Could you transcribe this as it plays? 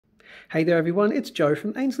Hey there everyone, it's Joe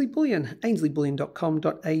from Ainslie Bullion,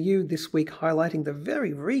 ainslieBullion.com.au, this week highlighting the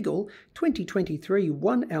very regal 2023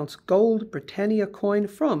 1 ounce gold Britannia coin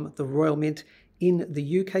from the Royal Mint in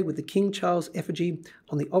the UK with the King Charles effigy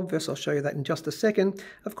on the obverse. I'll show you that in just a second.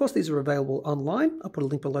 Of course, these are available online. I'll put a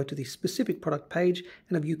link below to the specific product page,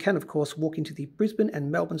 and you can, of course, walk into the Brisbane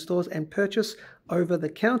and Melbourne stores and purchase over the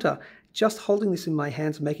counter. Just holding this in my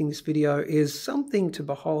hands, making this video is something to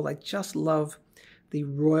behold. I just love the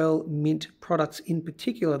Royal Mint products, in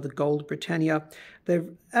particular the Gold Britannia. They've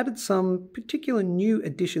added some particular new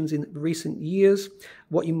additions in recent years.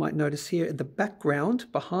 What you might notice here in the background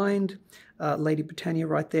behind Lady Britannia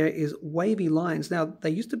right there is wavy lines. Now, they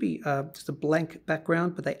used to be just a blank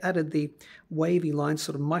background, but they added the wavy lines,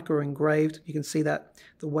 sort of micro-engraved. You can see that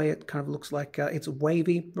the way it kind of looks like it's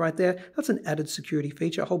wavy right there. That's an added security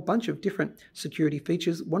feature, a whole bunch of different security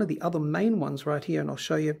features. One of the other main ones right here, and I'll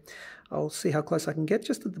show you, I'll see how close I can get.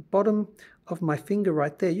 Just at the bottom of my finger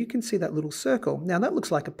right there, you can see that little circle. Now, that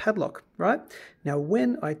looks like a padlock, right? Now,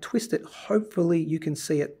 when I twist it, hopefully you can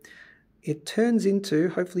see it. It turns into,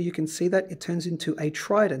 hopefully you can see that, it turns into a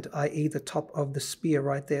trident, i.e. the top of the spear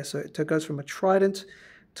right there. So it goes from a trident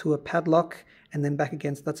to a padlock and then back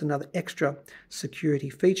again. So that's another extra security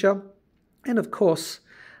feature. And of course,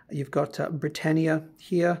 you've got Britannia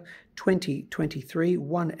here, 2023,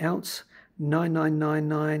 1 ounce,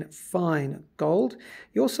 9999 fine gold.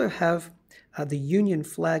 You also have the Union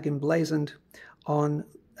flag emblazoned on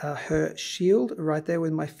her shield right there where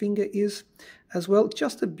my finger is as well.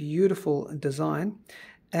 Just a beautiful design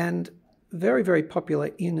and very, very popular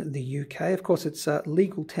in the UK. Of course, it's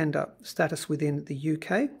legal tender status within the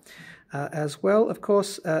UK as well. Of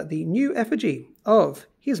course, the new effigy of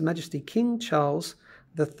His Majesty King Charles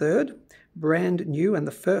III, brand new and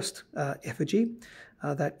the first effigy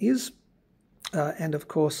that is. And of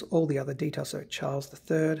course, all the other details, so Charles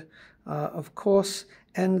III, of course,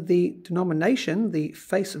 and the denomination, the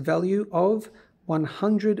face value of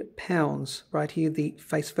 £100 right here, the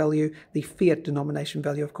face value, the fiat denomination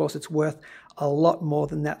value. Of course, it's worth a lot more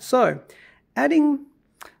than that. So adding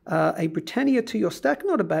a Britannia to your stack,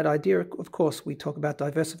 not a bad idea. Of course, we talk about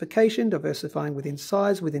diversification, diversifying within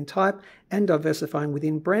size, within type, and diversifying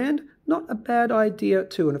within brand. Not a bad idea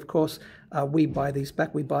too. And of course, we buy these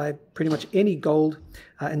back. We buy pretty much any gold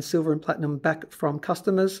and silver and platinum back from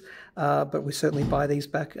customers, but we certainly buy these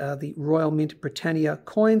back, the Royal Mint Britannia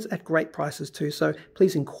coins, at great prices too. So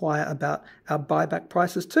please inquire about our buyback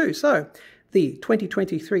prices too. So the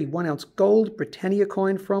 2023 1 ounce gold Britannia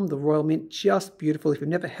coin from the Royal Mint, just beautiful. If you've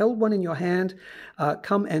never held one in your hand,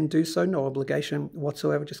 come and do so. No obligation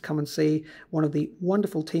whatsoever. Just come and see one of the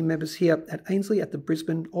wonderful team members here at Ainslie at the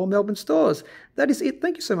Brisbane or Melbourne stores. That is it.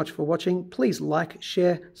 Thank you so much for watching. Please like,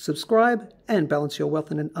 share, subscribe, and balance your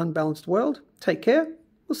wealth in an unbalanced world. Take care.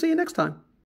 We'll see you next time.